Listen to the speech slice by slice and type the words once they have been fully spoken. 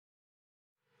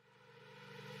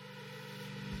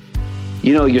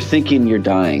You're thinking you're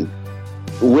dying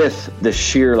with the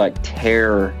sheer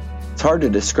terror. It's hard to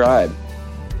describe.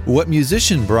 What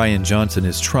musician Brian Johnson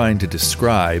is trying to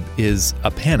describe is a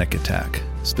panic attack.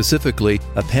 Specifically,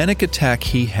 a panic attack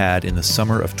he had in the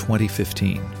summer of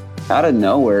 2015. Out of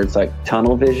nowhere, it's like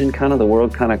tunnel vision, kind of. The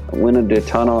world kind of went into a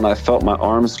tunnel, and I felt my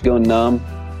arms go numb.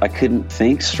 I couldn't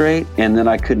think straight, and then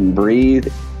I couldn't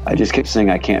breathe. I just kept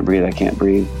saying, I can't breathe, I can't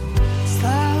breathe.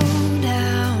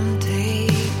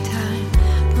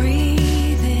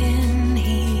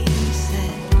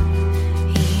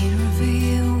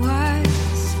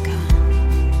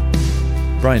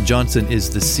 Brian Johnson is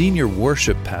the senior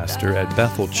worship pastor at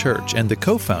Bethel Church and the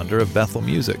co-founder of Bethel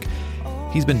Music.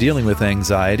 He's been dealing with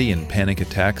anxiety and panic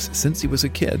attacks since he was a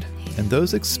kid, and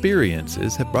those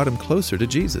experiences have brought him closer to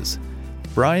Jesus.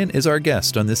 Brian is our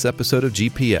guest on this episode of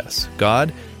GPS,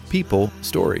 God, People,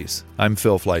 Stories. I'm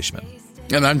Phil Fleischman.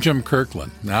 And I'm Jim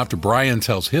Kirkland. Now, after Brian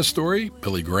tells his story,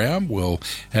 Billy Graham will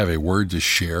have a word to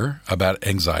share about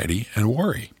anxiety and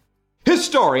worry.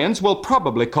 Historians will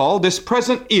probably call this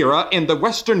present era in the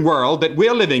Western world that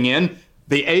we're living in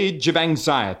the age of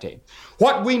anxiety.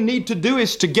 What we need to do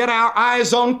is to get our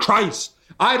eyes on Christ,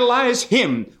 idolize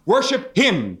Him, worship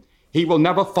Him. He will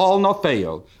never fall nor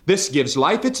fail. This gives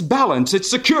life its balance,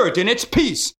 its security, and its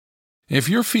peace. If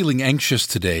you're feeling anxious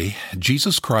today,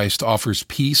 Jesus Christ offers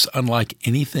peace unlike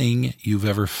anything you've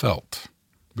ever felt.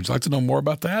 Would you like to know more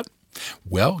about that?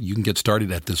 Well, you can get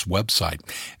started at this website.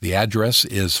 The address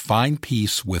is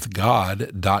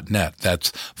findpeacewithgod.net.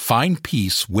 That's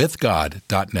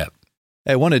findpeacewithgod.net.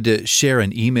 I wanted to share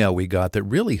an email we got that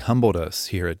really humbled us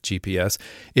here at GPS.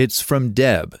 It's from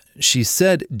Deb. She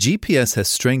said GPS has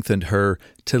strengthened her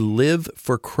to live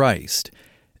for Christ.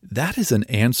 That is an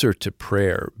answer to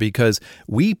prayer because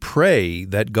we pray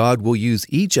that God will use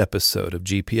each episode of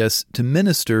GPS to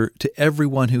minister to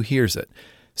everyone who hears it.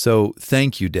 So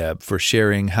thank you, Deb, for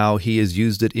sharing how He has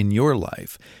used it in your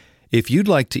life. If you'd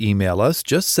like to email us,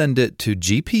 just send it to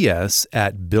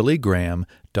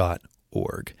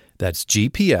gps@billygraham.org. That's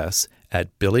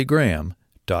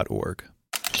gps@billygraham.org.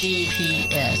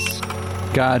 GPS.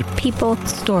 God. People.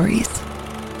 Stories.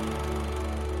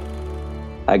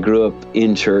 I grew up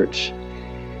in church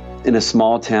in a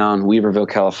small town, Weaverville,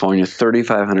 California,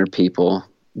 3,500 people.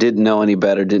 Didn't know any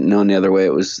better, didn't know any other way.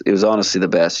 It was honestly the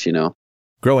best,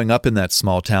 Growing up in that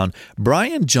small town,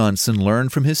 Brian Johnson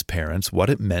learned from his parents what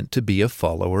it meant to be a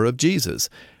follower of Jesus.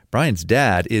 Brian's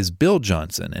dad is Bill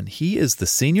Johnson, and he is the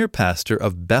senior pastor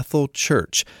of Bethel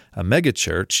Church, a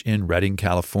megachurch in Redding,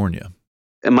 California.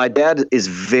 And my dad is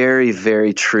very,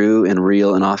 very true and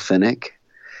real and authentic.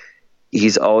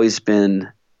 He's always been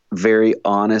very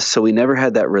honest, so we never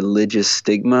had that religious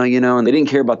stigma, and they didn't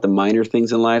care about the minor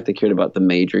things in life. They cared about the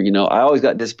major, I always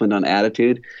got disciplined on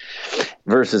attitude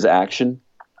versus action.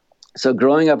 So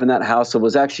growing up in that household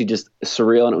was actually just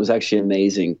surreal, and it was actually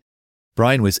amazing.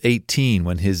 Brian was 18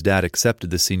 when his dad accepted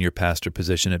the senior pastor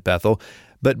position at Bethel,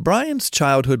 but Brian's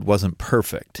childhood wasn't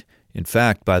perfect. In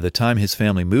fact, by the time his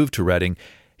family moved to Redding,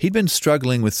 he'd been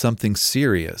struggling with something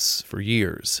serious for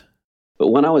years. But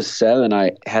when I was 7,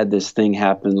 I had this thing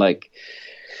happen,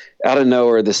 out of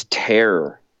nowhere, this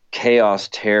terror,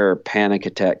 panic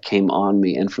attack came on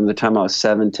me. And from the time I was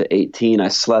 7 to 18, I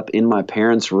slept in my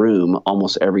parents' room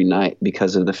almost every night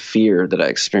because of the fear that I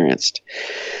experienced.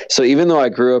 So even though I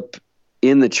grew up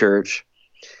in the church,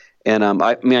 and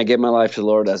I gave my life to the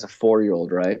Lord as a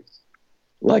 4-year-old, right?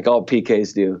 Like all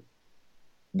PKs do.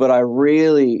 But I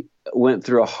really went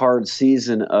through a hard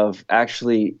season of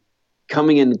actually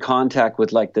coming in contact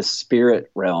with the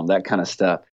spirit realm, that kind of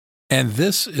stuff. And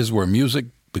this is where music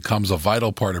becomes a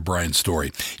vital part of Brian's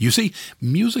story. You see,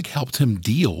 music helped him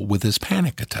deal with his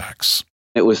panic attacks.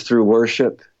 It was through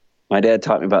worship. My dad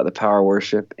taught me about the power of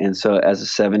worship. And so as a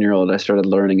 7-year-old, I started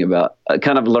learning about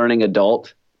learning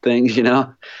adult things,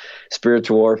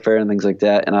 spiritual warfare and things like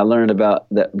that. And I learned about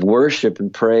that worship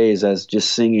and praise as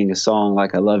just singing a song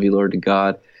like I Love You, Lord, to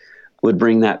God would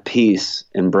bring that peace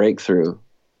and breakthrough.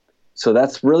 So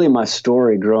that's really my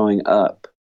story growing up.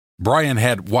 Brian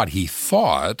had what he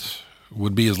thought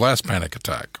would be his last panic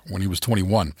attack when he was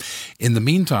 21. In the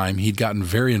meantime, he'd gotten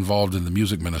very involved in the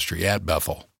music ministry at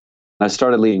Bethel. I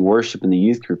started leading worship in the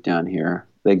youth group down here.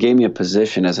 They gave me a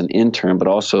position as an intern, but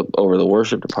also over the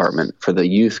worship department for the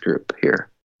youth group here.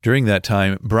 During that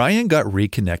time, Brian got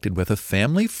reconnected with a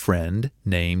family friend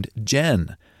named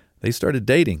Jen. They started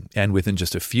dating, and within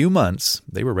just a few months,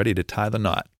 they were ready to tie the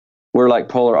knot. We're like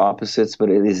polar opposites, but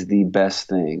it is the best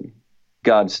thing.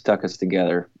 God stuck us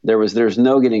together. There's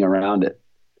no getting around it.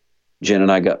 Jen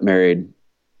and I got married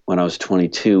when I was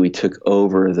 22. We took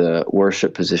over the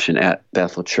worship position at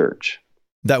Bethel Church.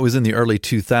 That was in the early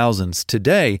 2000s.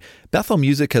 Today, Bethel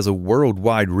Music has a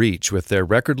worldwide reach with their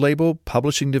record label,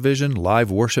 publishing division, live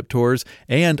worship tours,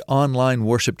 and online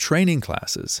worship training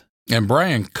classes. And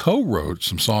Brian co-wrote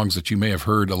some songs that you may have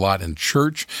heard a lot in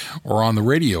church or on the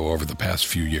radio over the past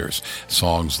few years.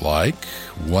 Songs like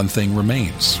One Thing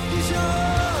Remains.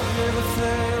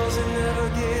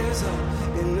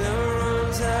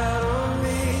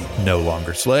 No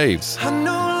Longer Slaves.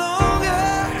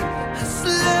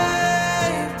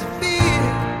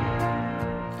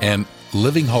 And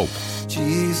Living Hope.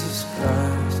 Jesus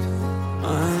Christ,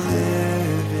 my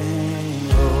living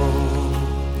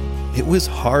hope. It was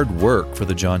hard work for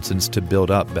the Johnsons to build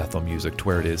up Bethel Music to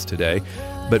where it is today,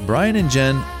 but Brian and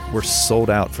Jen were sold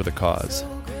out for the cause.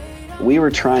 We were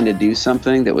trying to do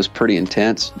something that was pretty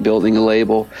intense, building a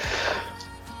label,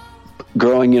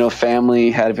 growing, family,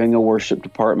 having a worship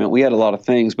department. We had a lot of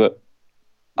things, but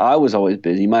I was always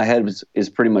busy. My head is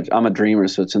pretty much, I'm a dreamer,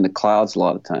 so it's in the clouds a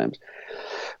lot of times.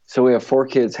 So we have 4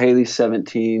 kids. Haley's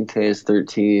 17, Taya's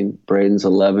 13, Braden's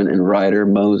 11, and Ryder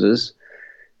Moses,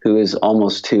 who is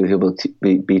almost 2. He'll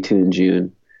be 2 in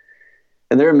June.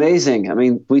 And they're amazing. I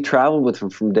mean, we traveled with them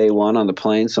from day one on the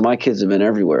plane, so my kids have been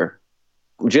everywhere.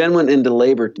 Jen went into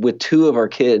labor with 2 of our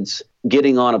kids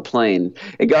getting on a plane.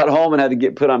 It got home and had to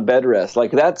get put on bed rest.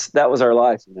 Like that was our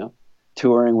life,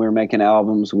 Touring, we were making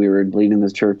albums, we were leading the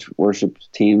church worship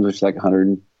teams, which is like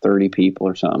 130 people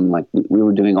or something. Like we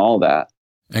were doing all that.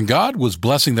 And God was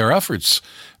blessing their efforts,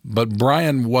 but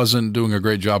Brian wasn't doing a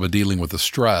great job of dealing with the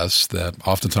stress that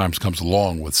oftentimes comes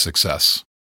along with success.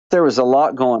 There was a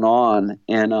lot going on,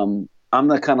 and I'm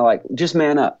the kind of like, just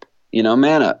man up,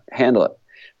 man up, handle it.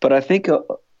 But I think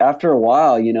after a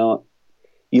while, you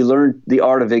learn the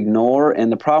art of ignore,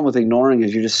 and the problem with ignoring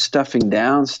is you're just stuffing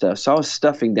down stuff. So I was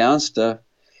stuffing down stuff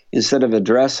instead of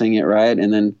addressing it, right,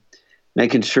 and then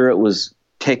making sure it was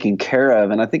taken care of.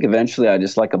 And I think eventually I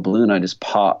just, like a balloon, I just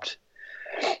popped.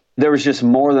 There was just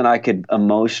more than I could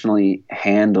emotionally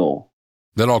handle.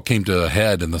 That all came to a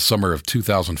head in the summer of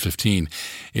 2015.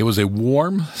 It was a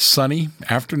warm, sunny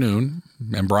afternoon,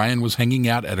 and Brian was hanging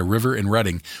out at a river in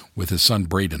Redding with his son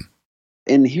Braden.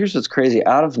 And here's what's crazy.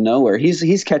 Out of nowhere,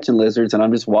 he's catching lizards, and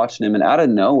I'm just watching him. And out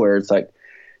of nowhere, it's like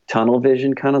tunnel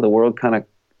vision, kind of. The world kind of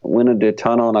went into a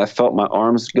tunnel, and I felt my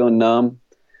arms go numb.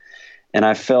 And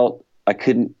I felt I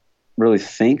couldn't really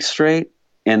think straight,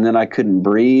 and then I couldn't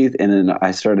breathe, and then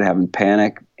I started having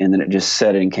panic, and then it just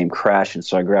set in and came crashing.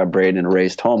 So I grabbed Braden and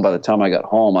raced home. By the time I got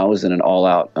home, I was in an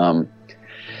all-out,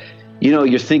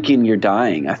 you're thinking you're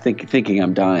dying. Thinking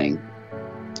I'm dying.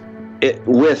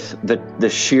 With the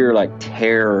sheer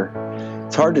terror,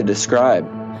 it's hard to describe.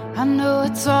 I know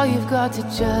it's all you've got to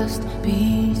just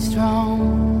be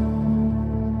strong.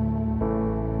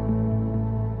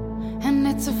 And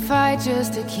it's a fight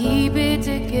just to keep it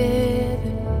together.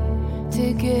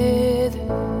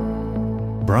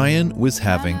 Brian was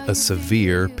having a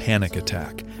severe panic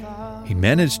attack. He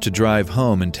managed to drive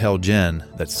home and tell Jen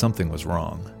that something was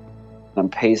wrong. I'm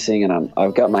pacing, and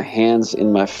I've got my hands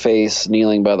in my face,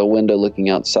 kneeling by the window, looking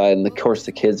outside, and of course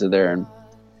the kids are there, and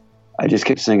I just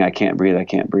kept saying, I can't breathe.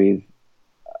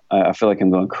 I feel like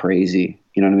I'm going crazy.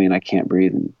 You know what I mean? I can't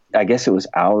breathe. And I guess it was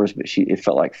hours, but it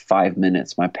felt like 5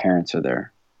 minutes. My parents are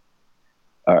there.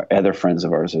 Other friends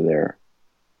of ours are there.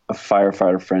 A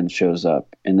firefighter friend shows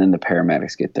up, and then the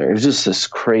paramedics get there. It was just this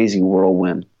crazy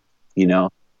whirlwind,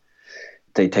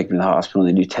 They take me to the hospital and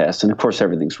they do tests, and of course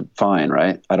everything's fine,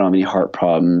 right? I don't have any heart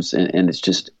problems, and it's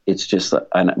just,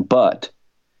 but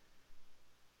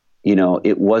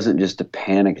it wasn't just a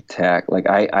panic attack. Like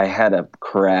I had a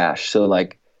crash, so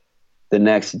the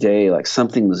next day,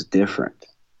 something was different.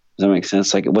 Does that make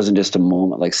sense? It wasn't just a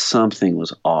moment. Something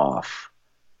was off.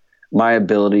 My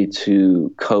ability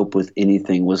to cope with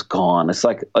anything was gone. It's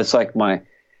like my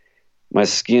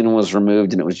skin was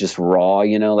removed and it was just raw,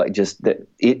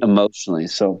 emotionally.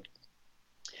 So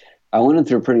I went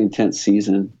through a pretty intense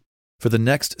season. For the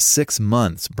next 6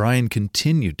 months, Brian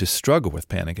continued to struggle with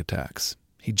panic attacks.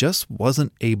 He just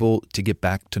wasn't able to get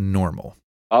back to normal.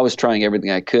 I was trying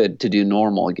everything I could to do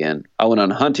normal again. I went on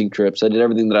hunting trips. I did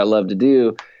everything that I love to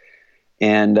do,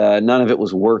 and none of it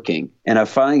was working. And I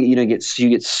finally, you get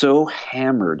so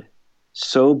hammered,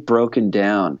 so broken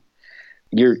down.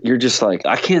 You're just like,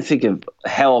 I can't think of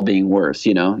hell being worse.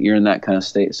 You're in that kind of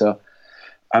state. So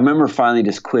I remember finally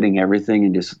just quitting everything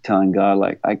and just telling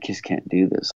God, I just can't do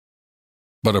this.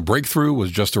 But a breakthrough was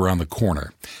just around the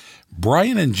corner.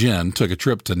 Brian and Jen took a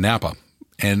trip to Napa,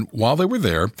 and while they were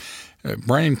there,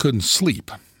 Brian couldn't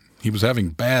sleep. He was having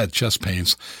bad chest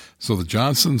pains, so the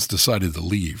Johnsons decided to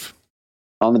leave.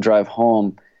 On the drive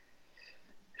home,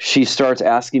 she starts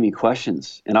asking me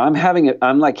questions, and I'm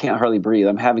like, can't hardly breathe.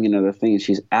 I'm having another thing. And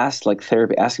she's asked like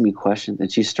therapy, asking me questions.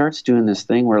 And she starts doing this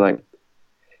thing where like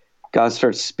God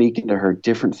starts speaking to her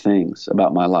different things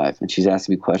about my life. And she's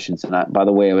asking me questions. And by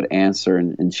the way, I would answer.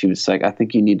 And she was like, I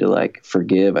think you need to like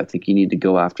forgive. I think you need to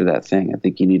go after that thing. I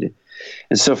think you need to.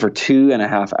 And so for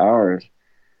 2.5 hours,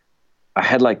 I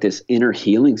had like this inner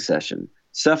healing session,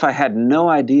 stuff I had no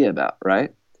idea about,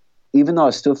 right? Even though I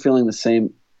was still feeling the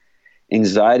same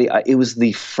anxiety, it was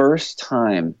the first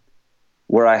time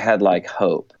where I had like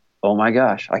hope. Oh my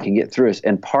gosh, I can get through this.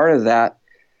 And part of that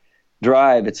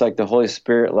drive, it's like the Holy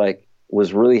Spirit like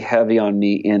was really heavy on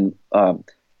me in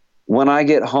when I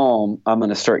get home, I'm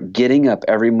going to start getting up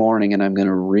every morning and I'm going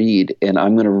to read, and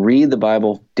I'm going to read the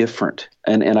Bible different.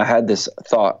 And I had this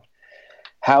thought,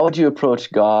 how would you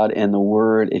approach God and the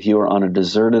Word if you were on a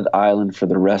deserted island for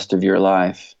the rest of your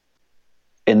life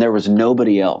and there was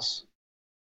nobody else?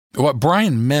 What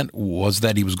Brian meant was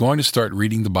that he was going to start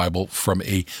reading the Bible from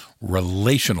a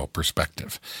relational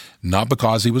perspective, not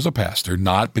because he was a pastor,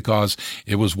 not because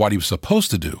it was what he was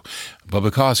supposed to do, but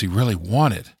because he really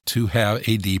wanted to have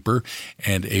a deeper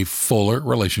and a fuller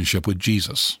relationship with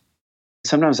Jesus.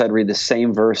 Sometimes I'd read the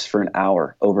same verse for an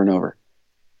hour over and over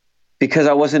because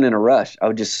I wasn't in a rush. I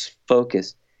would just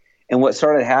focus. And what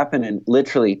started happening,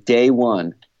 literally day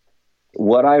one,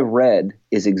 what I read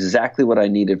is exactly what I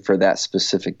needed for that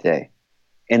specific day.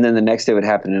 And then the next day would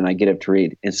happen and I get up to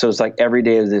read. And so it's like every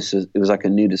day of this, it was like a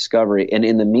new discovery. And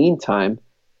in the meantime,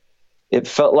 it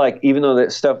felt like, even though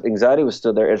that stuff, anxiety was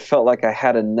still there, it felt like I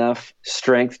had enough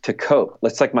strength to cope.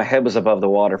 It's like my head was above the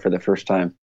water for the first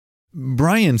time.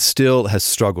 Brian still has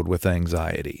struggled with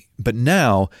anxiety, but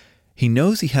now he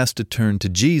knows he has to turn to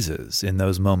Jesus in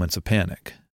those moments of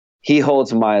panic. He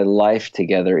holds my life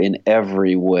together in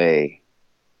every way.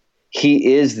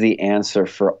 He is the answer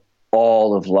for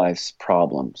all of life's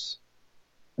problems.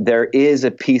 There is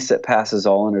a peace that passes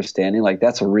all understanding. Like,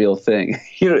 that's a real thing.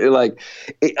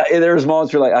 There's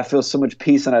moments where like I feel so much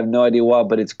peace and I have no idea why,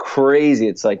 but it's crazy.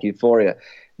 It's like euphoria.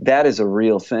 That is a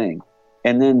real thing.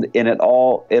 And then it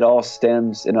all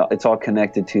stems, and it's all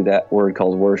connected to that word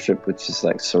called worship, which is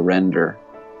like surrender.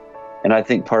 And I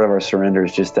think part of our surrender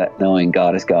is just that knowing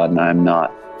God is God and I'm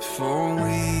not. For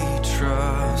we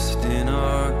trust in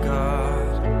our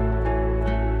God,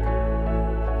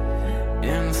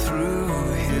 and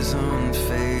through His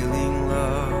unfailing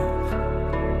love,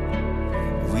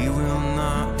 we will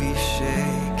not be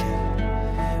shaken,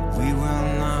 we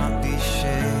will not be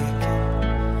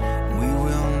shaken, we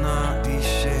will not be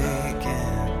shaken.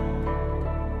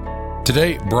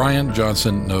 Today, Brian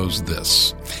Johnson knows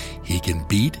this. He can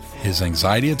beat his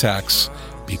anxiety attacks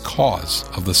because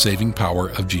of the saving power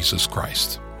of Jesus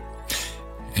Christ.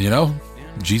 And you know,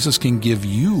 Jesus can give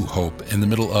you hope in the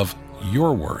middle of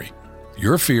your worry,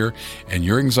 your fear, and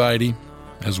your anxiety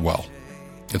as well.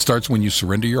 It starts when you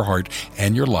surrender your heart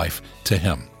and your life to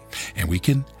Him. And we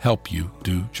can help you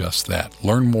do just that.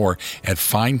 Learn more at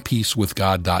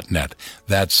findpeacewithgod.net.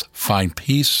 That's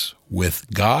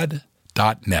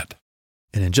findpeacewithgod.net.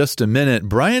 And in just a minute,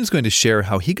 Brian's going to share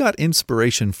how he got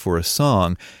inspiration for a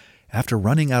song after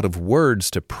running out of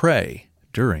words to pray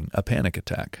during a panic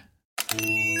attack.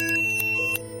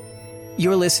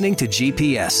 You're listening to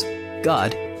GPS,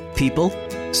 God, People,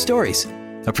 Stories,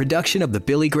 a production of the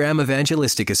Billy Graham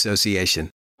Evangelistic Association.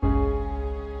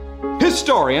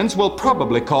 Historians will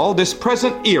probably call this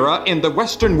present era in the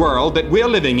Western world that we're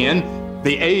living in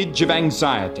the age of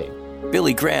anxiety.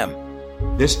 Billy Graham.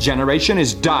 This generation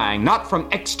is dying not from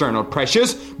external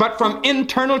pressures, but from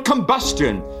internal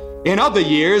combustion. In other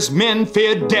years, men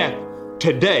feared death.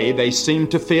 Today, they seem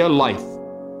to fear life.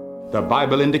 The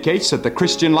Bible indicates that the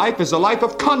Christian life is a life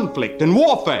of conflict and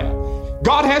warfare.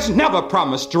 God has never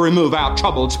promised to remove our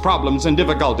troubles, problems, and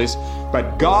difficulties,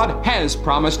 but God has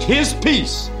promised His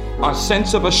peace, a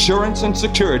sense of assurance and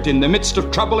security in the midst of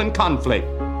trouble and conflict.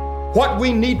 What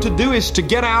we need to do is to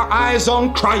get our eyes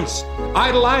on Christ,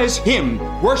 idolize Him,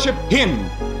 worship Him.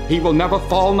 He will never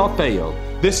fall nor fail.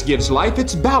 This gives life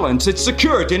its balance, its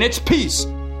security, and its peace.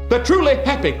 The truly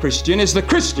happy Christian is the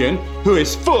Christian who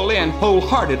is fully and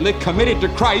wholeheartedly committed to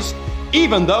Christ,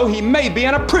 even though he may be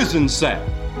in a prison cell.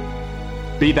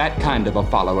 Be that kind of a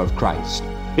follower of Christ.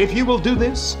 If you will do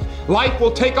this, life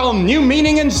will take on new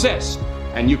meaning and zest,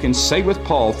 and you can say with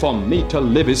Paul, "For me to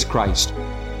live is Christ."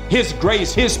 His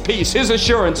grace, His peace, His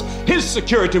assurance, His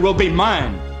security will be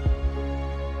mine.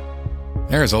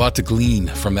 There's a lot to glean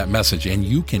from that message, and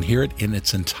you can hear it in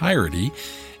its entirety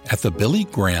at the Billy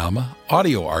Graham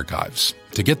audio archives.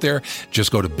 To get there,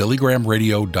 just go to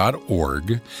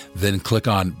billygrahamradio.org, then click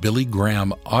on Billy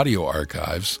Graham audio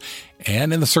archives,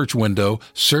 And in the search window,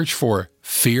 search for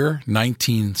Fear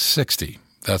 1960.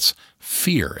 That's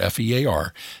Fear,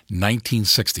 F-E-A-R,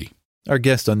 1960. Our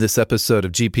guest on this episode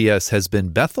of GPS has been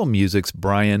Bethel Music's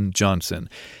Brian Johnson.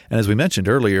 And as we mentioned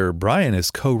earlier, Brian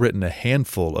has co-written a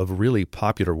handful of really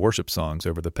popular worship songs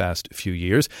over the past few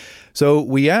years. So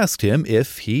we asked him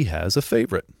if he has a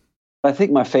favorite. I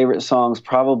think my favorite songs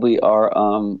probably are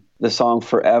the song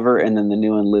Forever and then the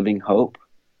new one, Living Hope.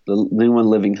 The new one,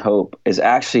 Living Hope, is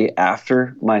actually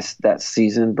after that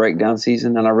season, breakdown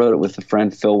season, and I wrote it with a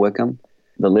friend, Phil Wickham.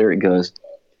 The lyric goes,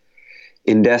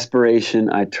 "In desperation,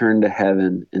 I turned to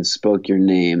heaven and spoke your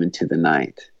name into the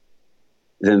night.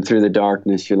 Then through the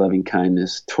darkness, your loving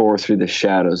kindness tore through the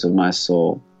shadows of my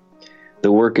soul.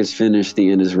 The work is finished, the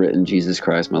end is written, Jesus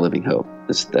Christ, my living hope."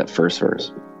 That's that first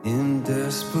verse. In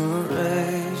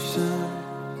desperation,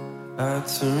 I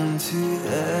turned to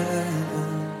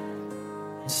heaven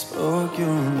and spoke your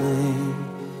name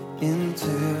into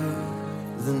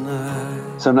the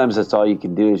night. Sometimes that's all you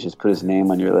can do is just put his name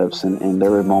on your lips. And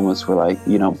there were moments where,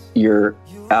 you're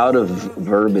out of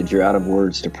verbiage, you're out of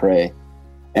words to pray.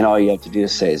 And all you have to do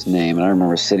is say his name. And I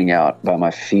remember sitting out by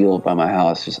my field, by my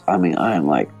house, I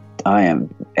am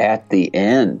at the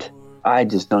end. I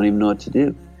just don't even know what to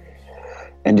do.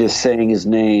 And just saying his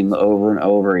name over and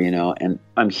over, and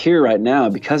I'm here right now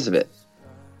because of it.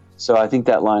 So I think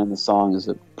that line in the song is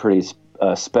pretty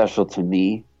special to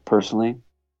me personally.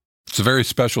 It's a very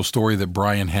special story that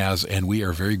Brian has, and we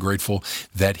are very grateful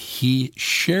that he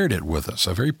shared it with us,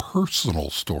 a very personal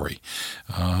story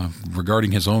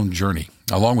regarding his own journey,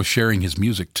 along with sharing his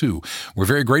music, too. We're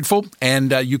very grateful,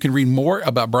 and you can read more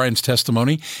about Brian's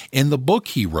testimony in the book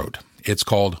he wrote. It's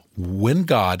called When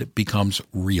God Becomes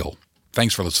Real.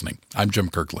 Thanks for listening. I'm Jim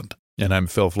Kirkland. And I'm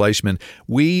Phil Fleischman.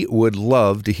 We would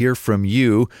love to hear from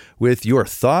you with your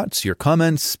thoughts, your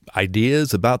comments,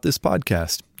 ideas about this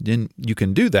podcast. And you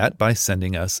can do that by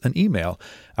sending us an email.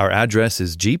 Our address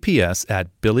is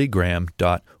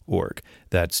gps@billygraham.org.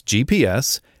 That's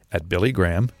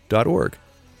gps@billygraham.org.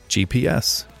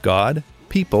 GPS, God,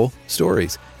 People,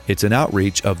 Stories. It's an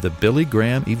outreach of the Billy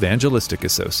Graham Evangelistic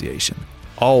Association.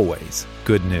 Always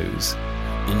good news.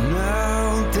 And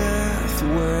now, death,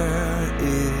 where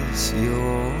is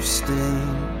your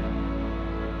sting?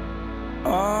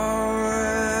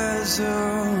 Our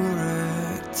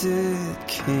resurrected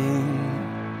King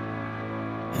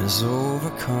has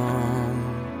overcome.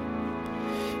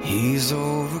 He's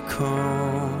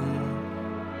overcome.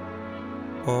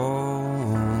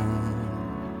 Oh.